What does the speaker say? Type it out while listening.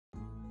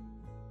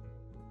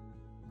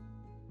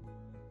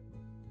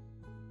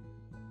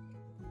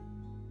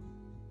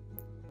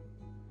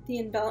The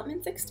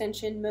Envelopments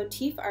Extension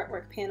Motif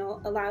Artwork panel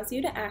allows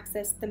you to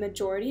access the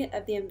majority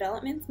of the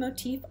Envelopments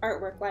Motif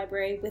Artwork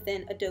Library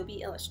within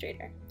Adobe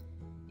Illustrator.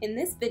 In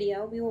this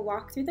video, we will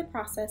walk through the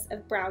process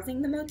of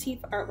browsing the Motif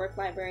Artwork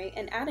Library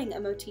and adding a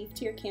motif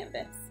to your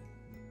canvas.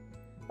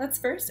 Let's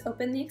first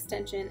open the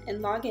extension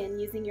and log in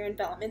using your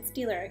Envelopments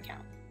Dealer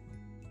account.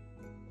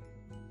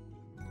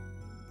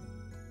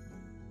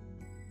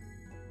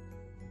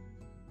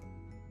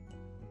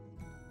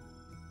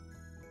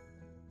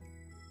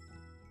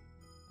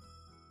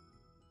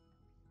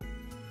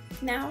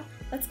 Now,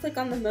 let's click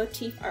on the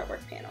Motif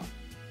Artwork panel.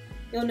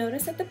 You'll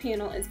notice that the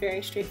panel is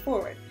very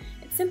straightforward.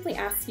 It simply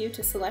asks you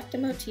to select a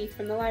motif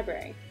from the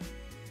library.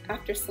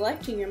 After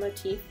selecting your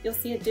motif, you'll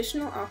see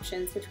additional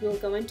options which we will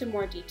go into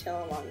more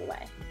detail along the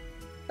way.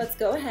 Let's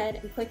go ahead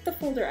and click the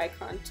folder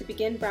icon to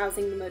begin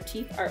browsing the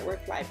Motif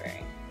Artwork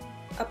Library.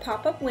 A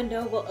pop-up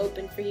window will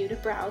open for you to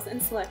browse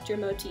and select your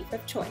motif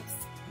of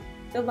choice.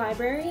 The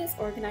library is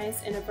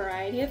organized in a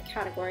variety of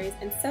categories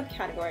and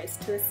subcategories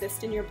to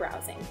assist in your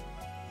browsing.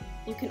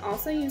 You can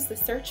also use the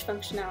search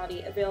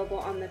functionality available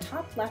on the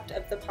top left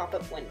of the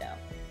pop-up window.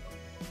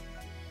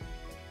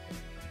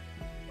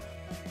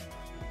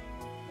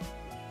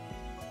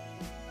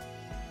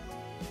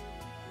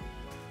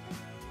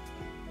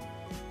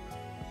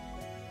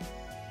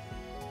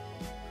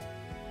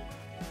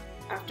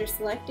 After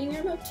selecting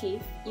your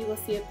motif, you will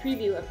see a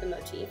preview of the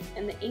motif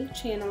and the ink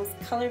channels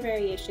color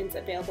variations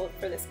available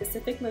for the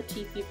specific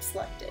motif you've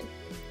selected.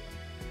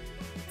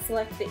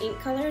 Select the ink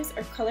colors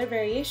or color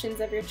variations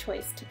of your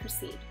choice to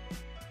proceed.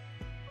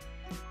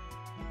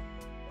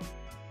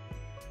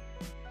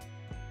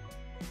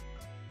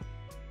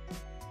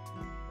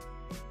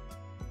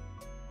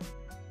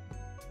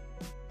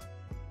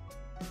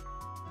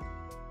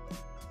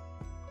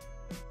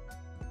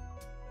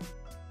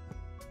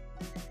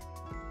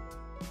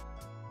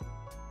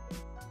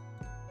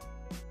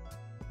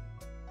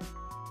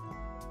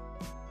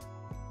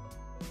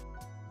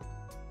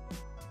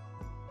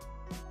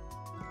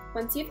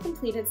 Once you've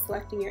completed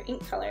selecting your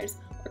ink colors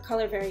or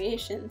color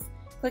variations,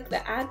 click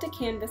the Add to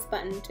Canvas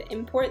button to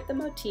import the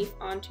motif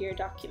onto your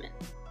document.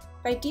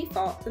 By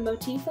default, the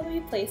motif will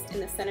be placed in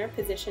the center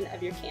position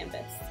of your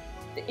canvas.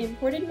 The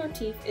imported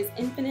motif is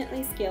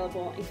infinitely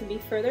scalable and can be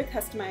further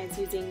customized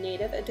using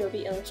native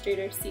Adobe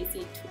Illustrator CC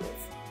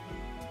tools.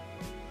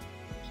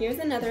 Here's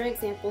another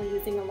example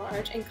using a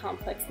large and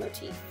complex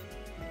motif.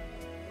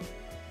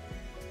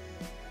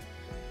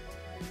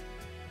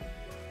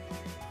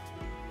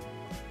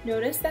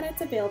 Notice that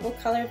its available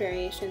color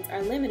variations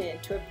are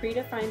limited to a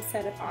predefined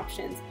set of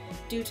options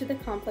due to the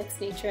complex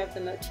nature of the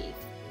motif.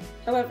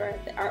 However,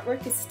 the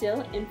artwork is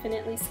still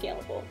infinitely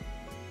scalable.